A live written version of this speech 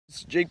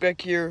It's Jake Beck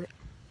here.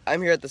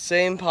 I'm here at the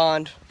same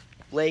pond,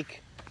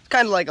 lake. It's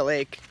kind of like a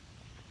lake.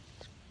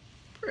 It's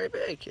pretty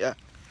big, yeah,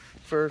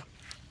 for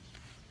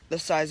the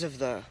size of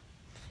the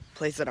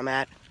place that I'm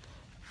at.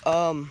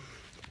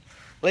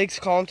 Lake's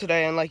calm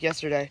today, unlike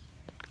yesterday.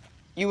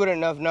 You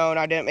wouldn't have known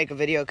I didn't make a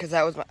video because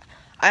that was I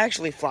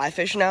actually fly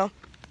fish now.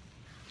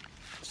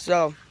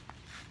 So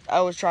I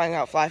was trying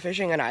out fly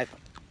fishing and I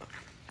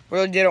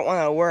really didn't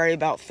want to worry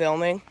about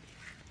filming.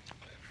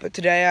 But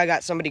today I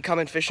got somebody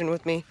coming fishing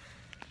with me.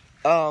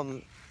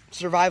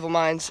 Survival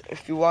Minds,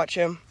 if you watch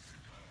him,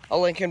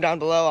 I'll link him down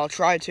below. I'll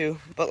try to,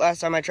 but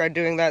last time I tried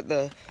doing that,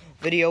 the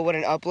video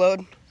wouldn't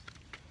upload.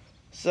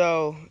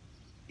 So,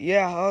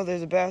 yeah, oh,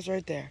 there's a bass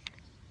right there.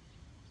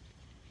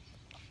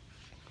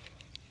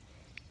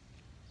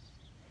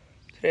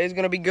 Today's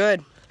gonna be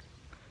good.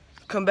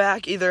 Come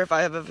back either if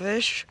I have a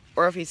fish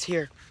or if he's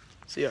here.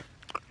 See ya.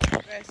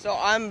 Okay, so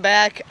I'm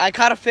back. I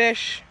caught a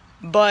fish,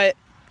 but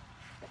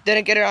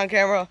didn't get it on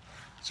camera.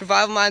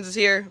 Survival Minds is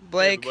here.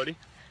 Blake. Hey,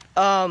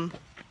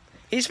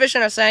 he's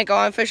fishing a Senko.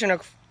 I'm fishing a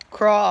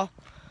crawl.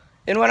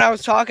 And when I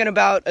was talking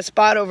about a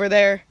spot over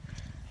there,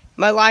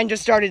 my line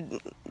just started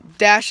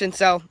dashing,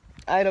 so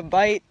I had a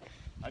bite.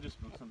 I just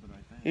broke something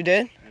right there. You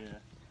did? Yeah.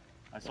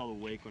 I saw the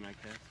wake when I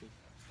cast it.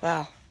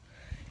 Wow.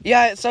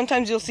 Yeah,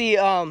 sometimes you'll see,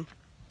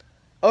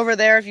 over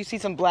there, if you see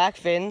some black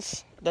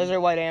fins, those are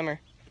white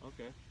hammer.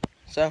 Okay.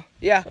 So,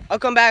 yeah, I'll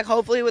come back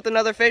hopefully with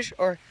another fish,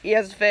 or he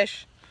has a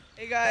fish.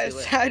 Hey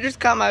guys, I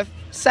just caught my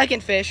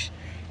second fish.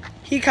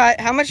 He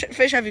caught, how much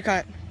fish have you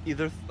caught?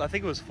 I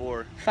think it was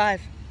 4.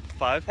 5.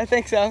 5? I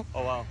think so.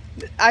 Oh wow.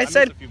 I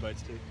said missed a few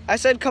bites too. I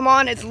said, come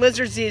on, it's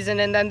lizard season,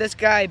 and then this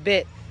guy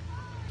bit.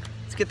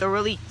 Let's get the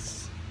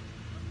release.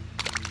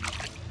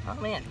 Oh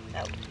man,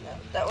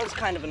 that was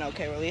kind of an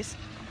okay release.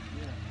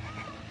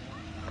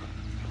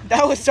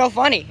 That was so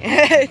funny.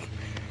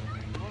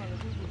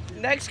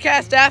 Next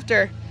cast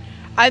after,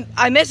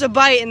 I miss a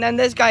bite, and then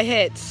this guy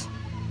hits.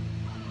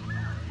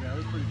 Yeah, it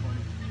was pretty funny.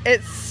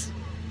 It's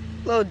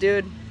little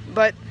dude,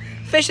 but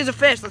fish is a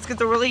fish. Let's get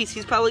the release.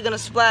 He's probably gonna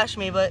splash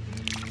me, but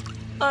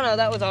oh no,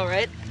 that was all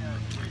right.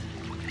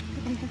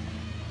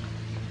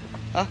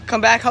 I'll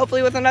come back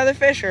hopefully with another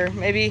fish, or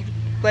maybe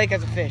Blake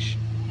has a fish.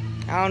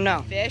 I don't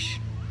know. Fish.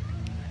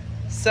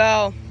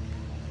 So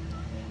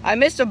I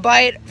missed a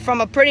bite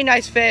from a pretty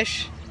nice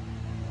fish.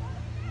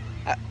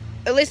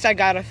 At least I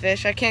got a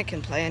fish. I can't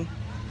complain.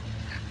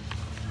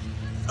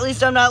 At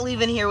least I'm not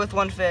leaving here with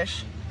one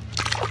fish.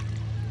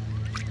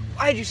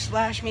 Why'd you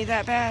slash me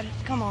that bad?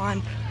 Come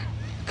on.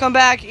 Come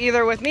back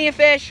either with me a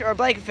fish or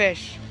Blake a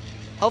fish.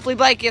 Hopefully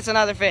Blake gets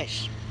another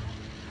fish.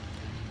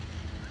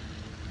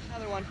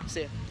 Another one.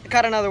 See ya. I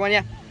caught another one,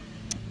 yeah.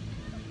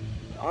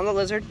 On the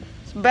lizard.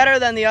 It's better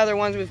than the other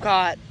ones we've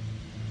caught.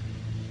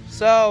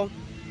 So,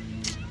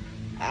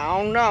 I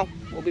don't know.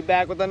 We'll be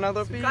back with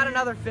another fish. We caught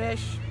another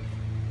fish.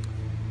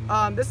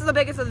 This is the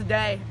biggest of the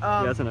day.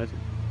 Yeah, that's a nice one.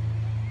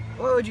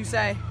 What would you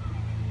say?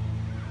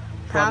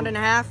 Pound and a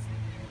half?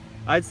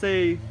 I'd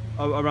say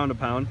around a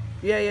pound.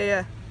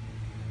 Yeah.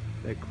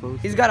 That close.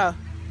 He's got a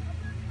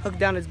hook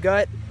down his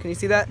gut. Can you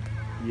see that?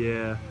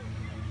 Yeah.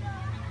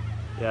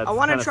 Yeah. I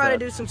want to try to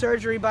do some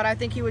surgery, but I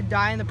think he would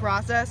die in the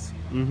process.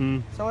 Mm-hmm.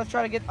 So let's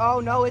try to get. Oh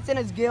no, it's in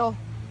his gill.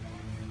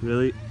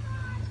 Really?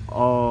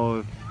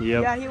 Oh,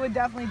 yep. Yeah, he would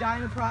definitely die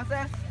in the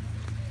process.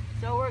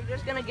 So we're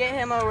just gonna get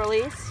him a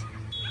release.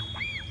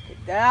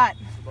 Take that.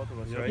 Both of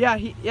us, right?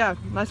 Yeah,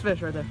 nice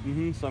fish right there.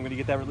 Mm-hmm. So I'm gonna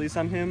get that release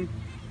on him.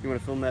 You want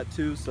to film that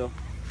too? So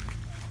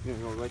I'm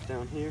gonna go right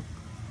down here.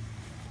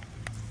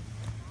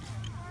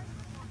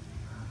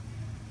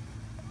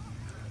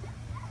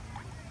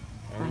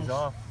 And he's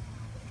off.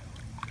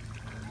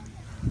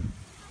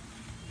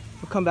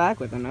 We'll come back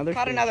with another.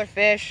 Caught another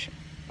fish.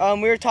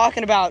 We were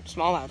talking about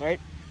smallmouth, right?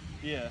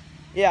 Yeah.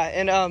 Yeah,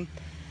 and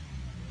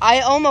I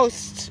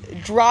almost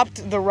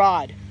dropped the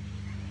rod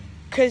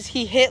because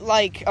he hit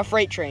like a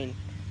freight train.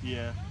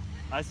 Yeah,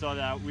 I saw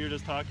that. We were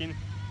just talking.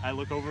 I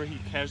look over, he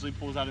casually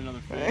pulls out another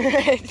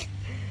fish.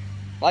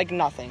 Like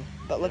nothing.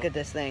 But look at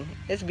this thing.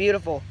 It's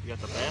beautiful. You got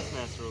the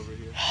Bassmaster over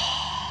here.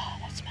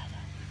 That smell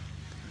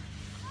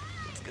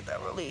that. Let's get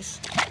that release.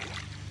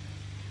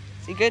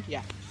 Is he good?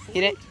 Yeah.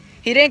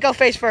 He didn't go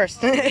face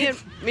first.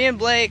 Me and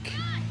Blake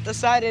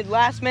decided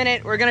last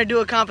minute we're gonna do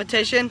a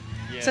competition.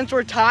 Yeah. Since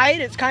we're tied,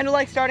 it's kind of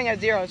like starting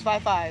at 0. It's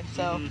 5-5.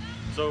 So. Mm-hmm.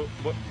 So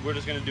we're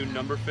just gonna do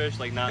number fish,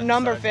 like not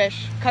number size.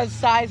 fish, cause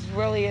size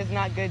really is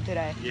not good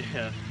today.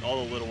 Yeah,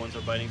 all the little ones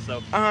are biting.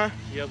 So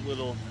you have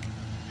little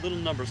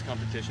numbers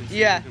competitions. So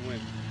yeah. You can win.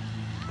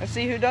 Let's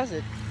see who does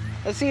it.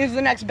 Let's see who's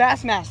the next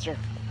Bassmaster.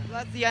 Well,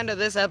 that's the end of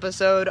this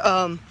episode.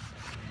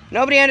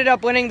 Nobody ended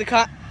up winning the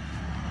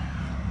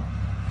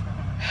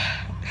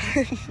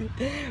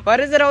Why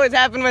does it always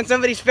happen when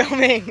somebody's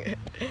filming?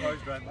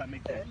 Cars drive by,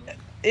 make that noise.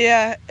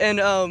 Yeah,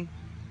 and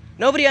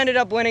nobody ended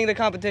up winning the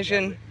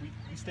competition. Yeah,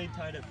 we stayed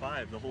tied at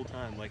 5 the whole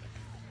time. Like,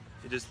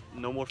 it just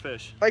no more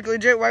fish. Like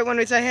legit, right when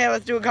we say, hey,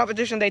 let's do a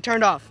competition, they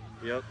turned off.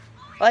 Yep.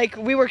 Like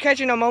we were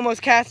catching them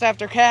almost cast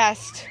after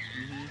cast.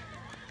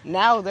 Mm-hmm.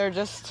 Now they're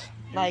just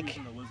You're like.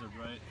 using the lizard,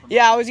 right?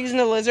 Yeah, I was using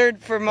the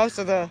lizard for most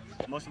of the.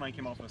 Most of mine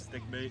came off with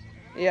stick bait.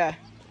 Yeah.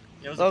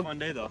 It was Well, a fun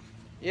day though.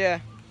 Yeah.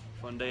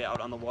 Fun day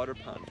out on the water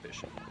pond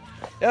fishing.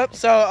 Yep.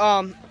 So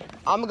I'm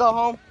gonna go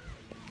home.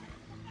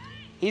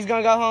 He's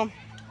gonna go home.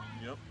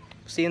 Yep.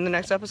 See you in the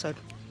next episode.